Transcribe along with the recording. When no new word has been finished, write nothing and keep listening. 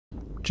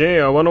Gee,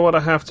 I wonder what I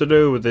have to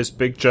do with this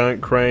big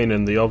giant crane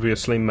and the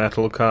obviously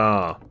metal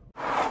car.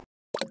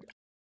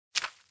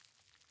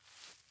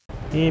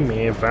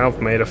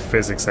 Valve made a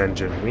physics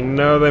engine. We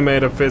know they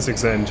made a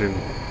physics engine.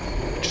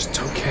 Just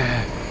don't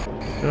care.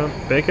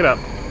 Pick it up.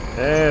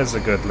 There's a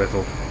good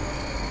little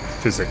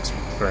physics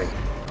thing.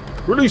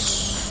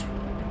 Release!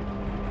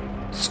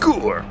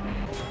 Score!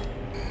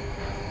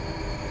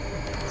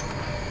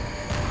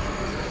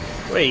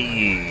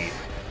 Whee!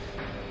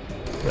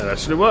 That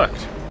actually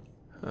worked.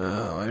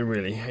 Oh, I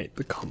really hate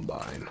the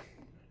Combine.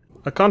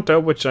 I can't tell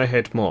which I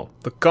hate more,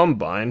 the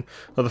Combine,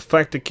 or the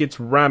fact it keeps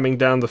ramming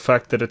down the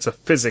fact that it's a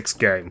physics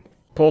game.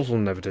 Portal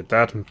never did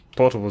that, and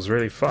Portal was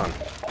really fun.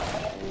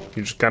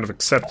 You just kind of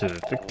accepted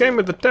it. It came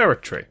with the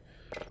territory.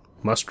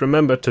 Must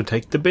remember to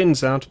take the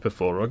bins out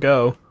before I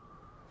go.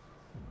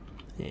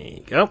 There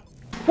you go.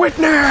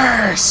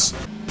 Witness!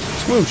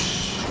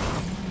 Swoosh!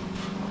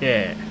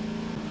 Yeah.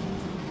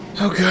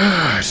 Oh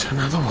good,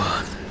 another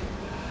one.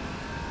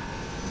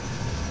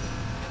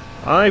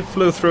 I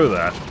flew through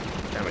that.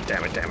 Damn it,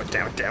 damn it, damn it,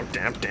 damn it, damn,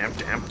 damn, damn,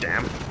 damn,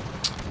 damn.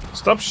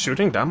 Stop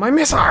shooting down my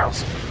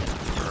missiles!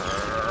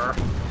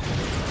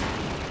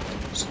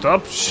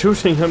 Stop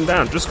shooting them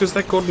down. Just because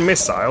they're called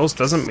missiles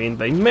doesn't mean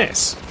they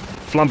miss.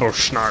 Flumble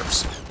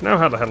schnarps. Now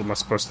how the hell am I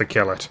supposed to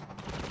kill it?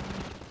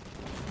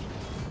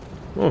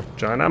 Oh,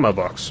 giant ammo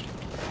box.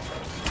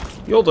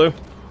 You'll do.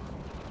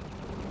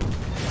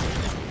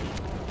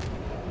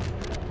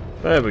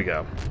 There we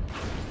go.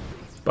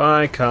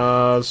 Bye,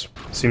 cars.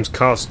 Seems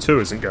Cars 2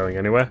 isn't going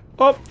anywhere.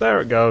 Oh,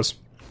 there it goes.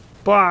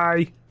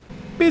 Bye.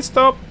 Pit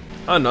stop.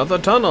 Another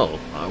tunnel.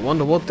 I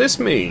wonder what this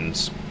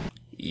means.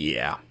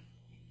 Yeah.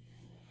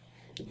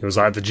 It was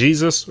either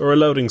Jesus or a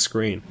loading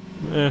screen.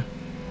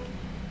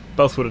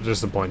 Both would have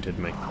disappointed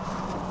me.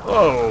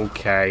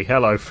 Okay,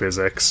 hello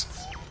physics.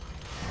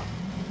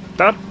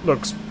 That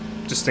looks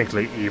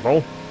distinctly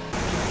evil.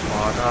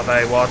 What are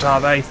they? What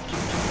are they?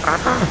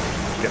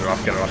 Ah! Get it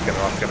off, get it off, get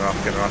it off, get it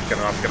off, get it off, get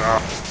it off, get it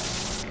off.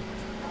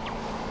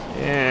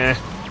 Yeah.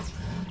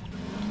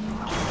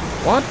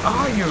 What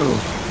are you?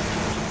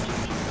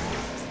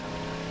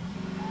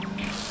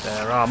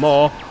 There are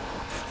more.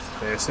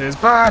 This is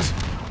bad.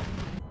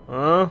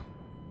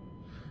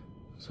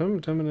 Some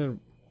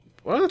dominant.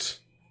 What?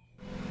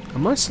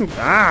 Am I some?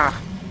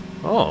 Ah.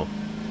 Oh.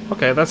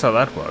 Okay, that's how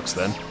that works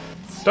then.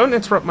 Don't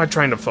interrupt my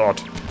train of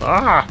thought.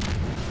 Ah.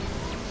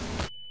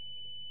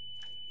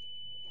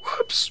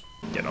 Whoops.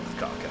 Get off the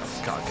car. Get off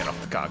the car. Get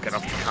off the car. Get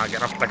off the car.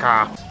 Get off the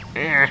car.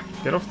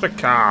 Get off the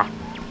car.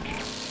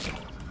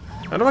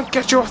 How do I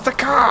get you off the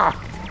car?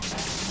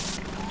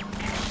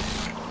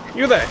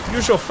 You there.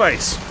 Use your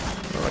face.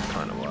 Oh, that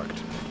kind of worked.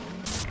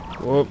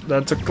 Whoa,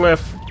 that's a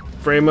cliff.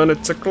 Freeman,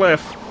 it's a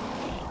cliff.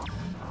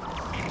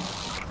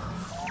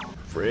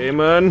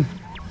 Freeman.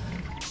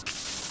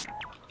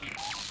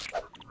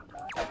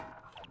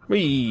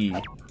 Whee.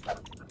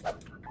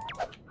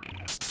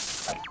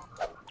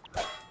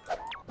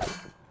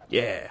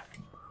 Yeah.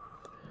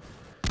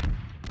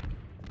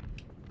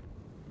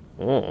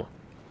 Oh.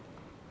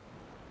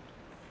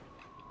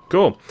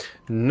 Cool.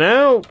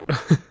 Now...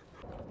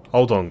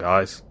 Hold on,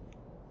 guys.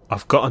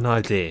 I've got an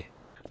idea.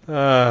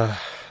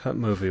 That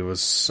movie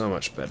was so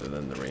much better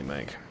than the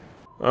remake.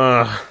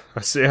 I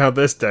see how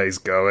this day's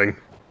going.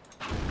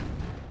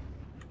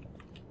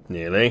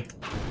 Nearly.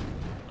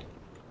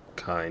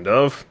 Kind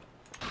of.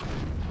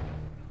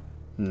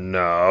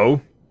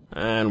 No.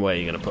 And where are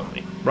you gonna put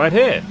me? Right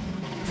here.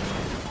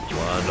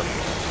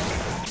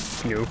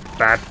 Wonderful. You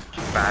bad.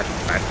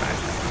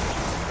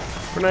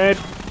 Grenade.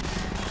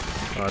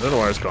 Oh, I don't know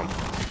where it's gone.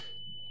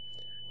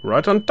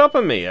 Right on top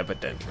of me,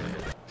 evidently.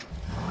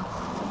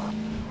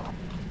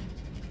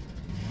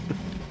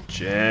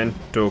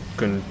 Gentle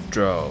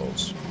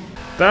controls.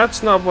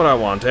 That's not what I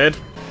wanted.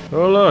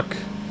 Oh look,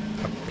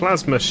 a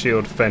plasma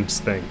shield fence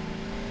thing.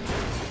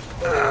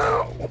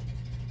 Ow.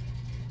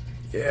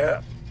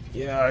 Yeah,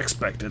 I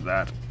expected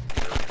that.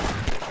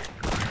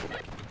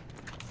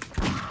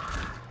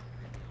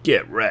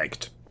 Get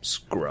wrecked,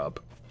 scrub.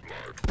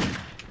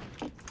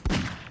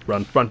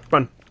 Run.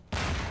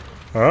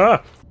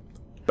 Ah!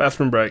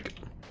 Bathroom break.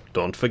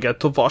 Don't forget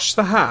to wash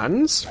the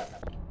hands.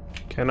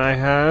 Can I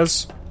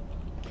has?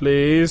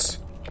 Please?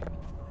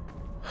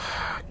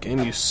 Game,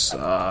 you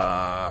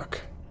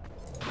suck.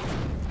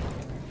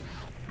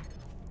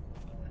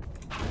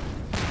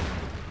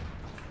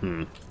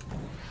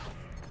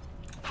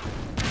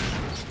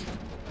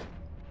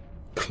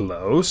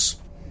 Close.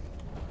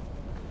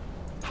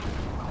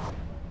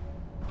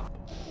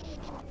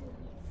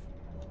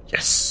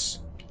 Yes.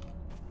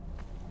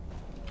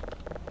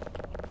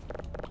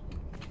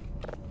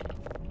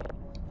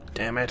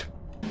 Damn it.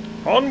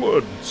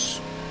 Onwards.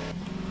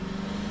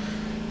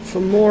 For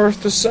more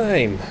of the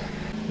same.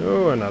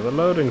 Oh, another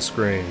loading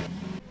screen.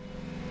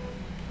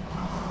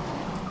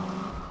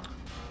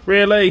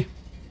 Really?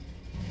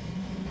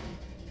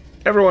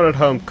 Everyone at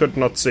home could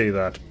not see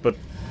that, but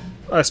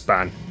I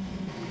span.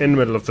 In the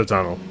middle of the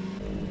tunnel.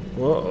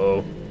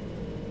 Uh-oh.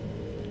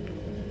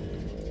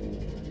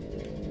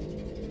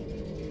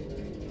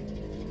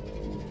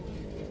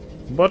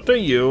 What are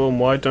you and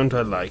why don't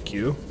I like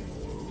you?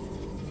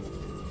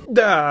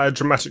 Ah,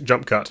 dramatic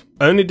jump cut.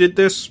 I only did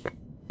this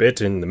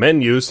bit in the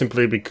menu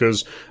simply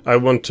because I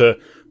want to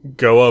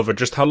go over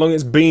just how long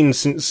it's been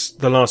since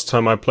the last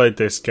time I played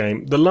this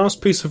game. The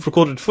last piece of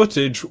recorded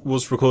footage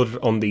was recorded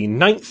on the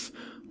 9th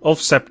of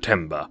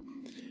September.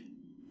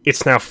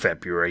 It's now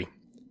February.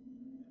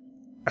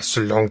 That's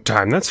a long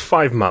time. That's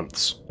 5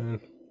 months. 10,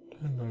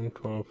 9,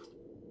 12,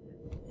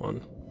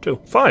 1,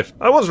 2, 5.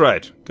 I was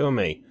right. Go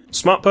me.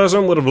 Smart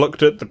person would have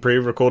looked at the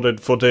pre-recorded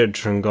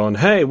footage and gone,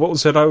 hey, what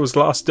was it I was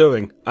last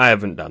doing? I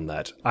haven't done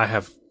that. I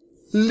have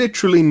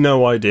literally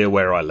no idea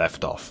where I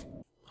left off.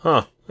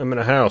 Huh, I'm in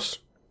a house.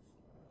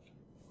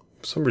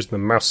 For some reason the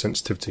mouse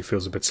sensitivity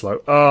feels a bit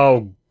slow.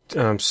 Oh,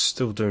 I'm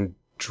still doing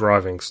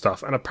driving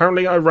stuff, and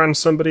apparently I ran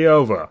somebody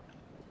over.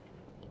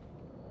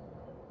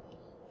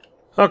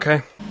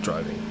 Okay,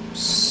 driving.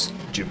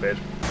 Stupid.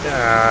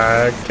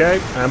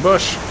 Okay,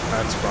 ambush.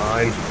 That's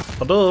fine.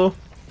 Hello.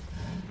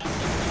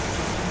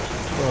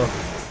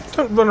 Oh,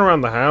 don't run around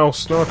the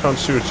house. No, I can't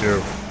shoot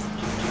you.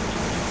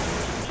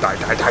 Die,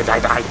 die, die, die,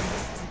 die.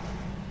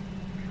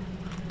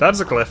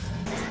 That's a cliff.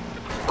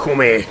 Come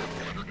here.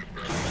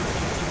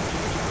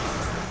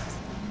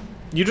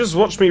 You just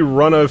watched me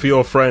run over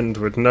your friend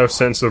with no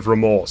sense of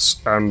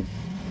remorse, and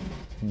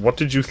what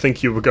did you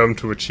think you were going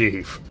to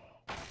achieve?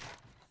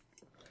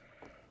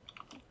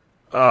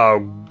 Oh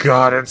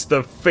god, it's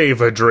the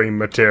fever dream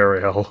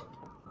material.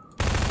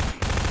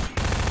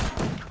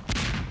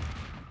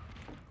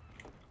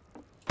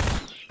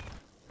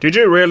 Did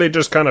you really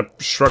just kind of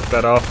shrug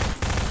that off?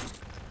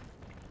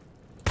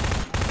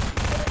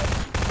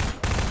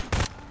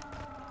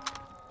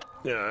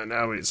 Yeah,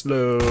 now it's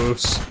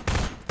loose.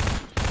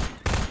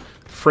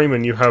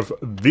 Freeman, you have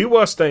the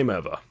worst aim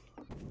ever.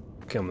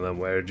 Come on then,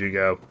 where'd you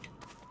go?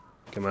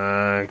 Come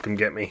on, come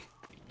get me.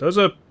 Those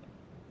are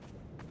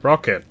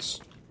rockets.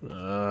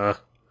 I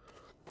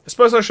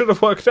suppose I should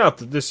have worked out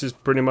that this is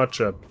pretty much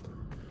a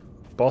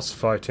boss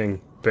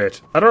fighting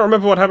bit. I don't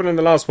remember what happened in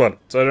the last one,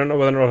 so I don't know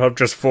whether or not I've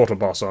just fought a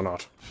boss or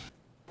not.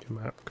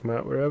 Come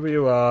out, wherever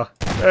you are.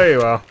 There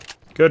you are.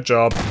 Good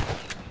job.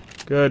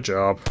 Good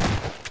job.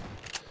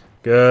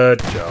 Good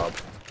job.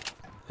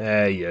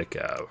 There you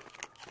go.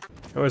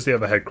 Where's the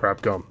other head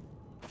crab gone?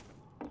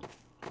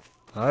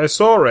 I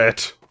saw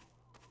it!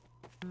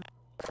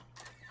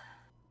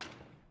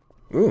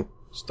 Ooh,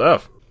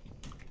 stuff.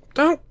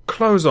 Don't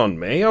close on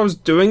me, I was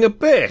doing a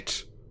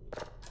bit!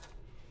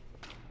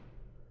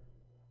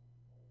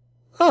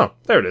 Oh,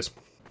 there it is.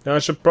 Now I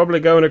should probably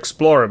go and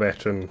explore a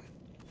bit and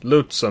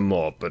loot some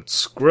more, but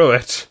screw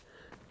it.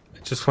 I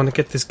just want to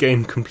get this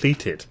game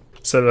completed,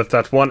 so that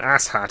that one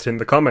asshat in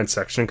the comment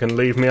section can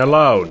leave me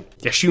alone.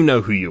 Yes, you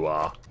know who you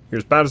are. You're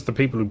as bad as the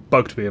people who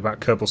bugged me about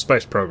Kerbal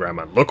Space Program,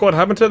 and look what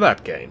happened to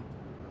that game.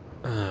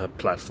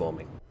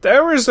 Platforming.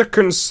 There is a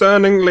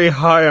concerningly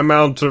high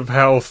amount of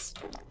health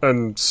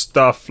and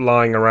stuff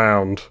lying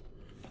around.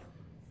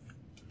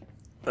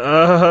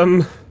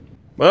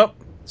 Well,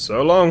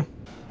 so long.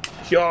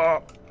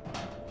 Yeah.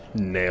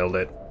 Nailed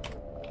it.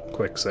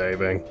 Quick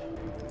saving.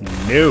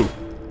 No.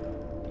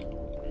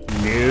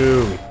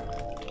 No.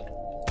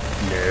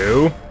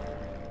 No.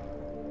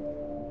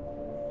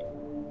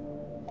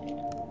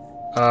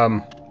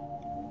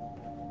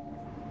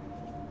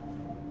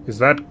 Is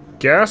that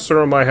gas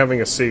or am I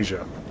having a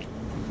seizure?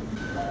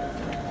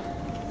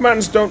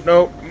 Mans don't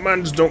know,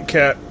 mans don't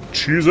care.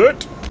 Choose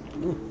it!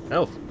 Ooh,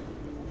 health.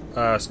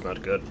 That's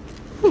not good.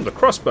 Ooh, the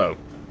crossbow.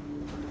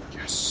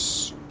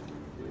 Yes.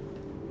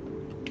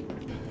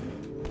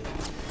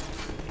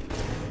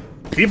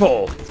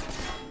 People!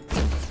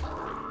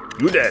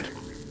 You dead.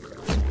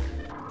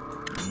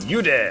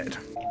 You dead.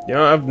 You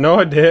know, I have no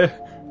idea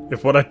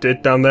if what I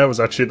did down there was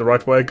actually the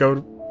right way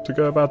to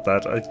go about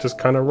that. I just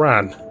kind of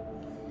ran.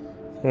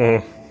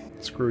 Oh,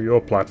 screw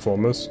your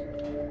platformers.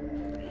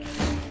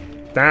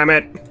 Damn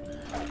it!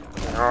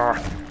 Ah.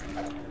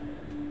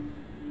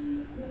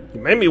 You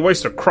made me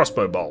waste a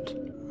crossbow bolt.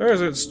 Where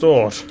is it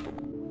stored?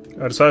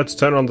 I decided to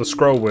turn on the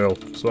scroll wheel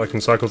so I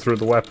can cycle through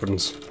the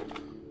weapons.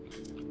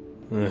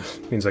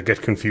 Means I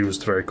get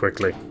confused very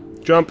quickly.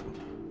 Jump!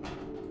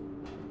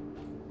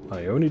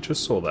 I only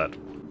just saw that.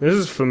 This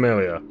is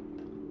familiar.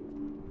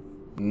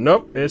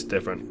 Nope, it's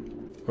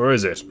different. Or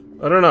is it?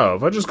 I don't know.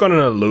 Have I just gone in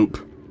a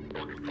loop?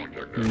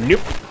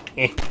 Nope.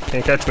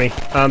 Can't catch me.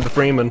 I'm the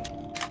Freeman.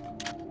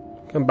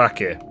 Come back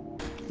here.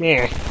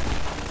 Yeah.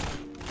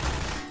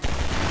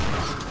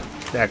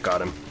 That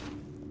got him.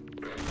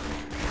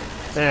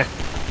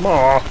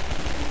 More.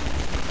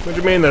 What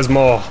do you mean there's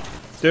more?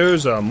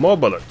 There's more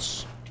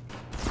bullets.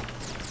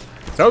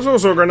 That was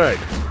also a grenade.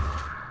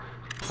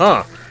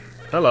 Huh.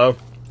 Hello.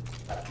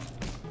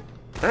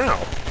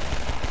 Ow.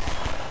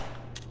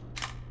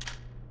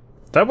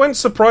 That went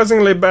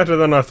surprisingly better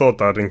than I thought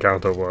that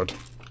encounter would.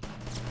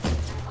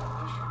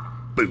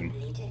 Boom.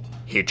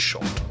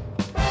 Headshot.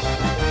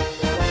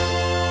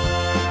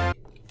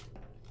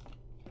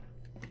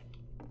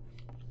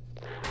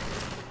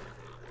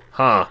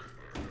 Huh.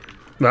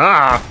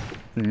 Ah!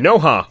 No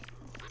huh.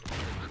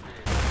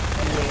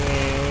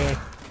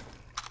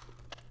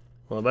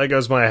 Well, there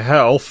goes my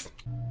health.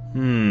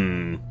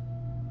 Seems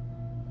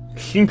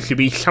to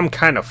be some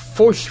kind of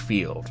force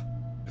field.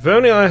 If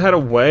only I had a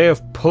way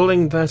of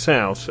pulling that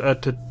out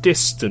at a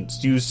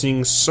distance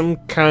using some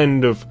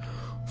kind of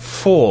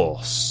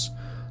force.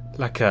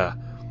 Like a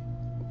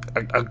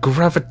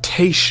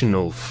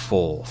gravitational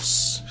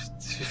force.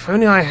 If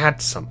only I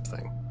had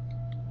something.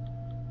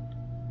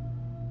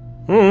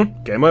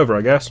 Game over,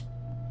 I guess.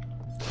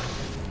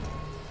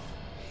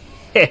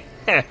 Heh,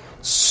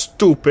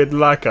 stupid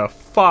like a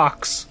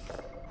fox.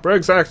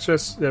 Briggs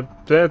access,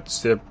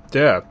 that's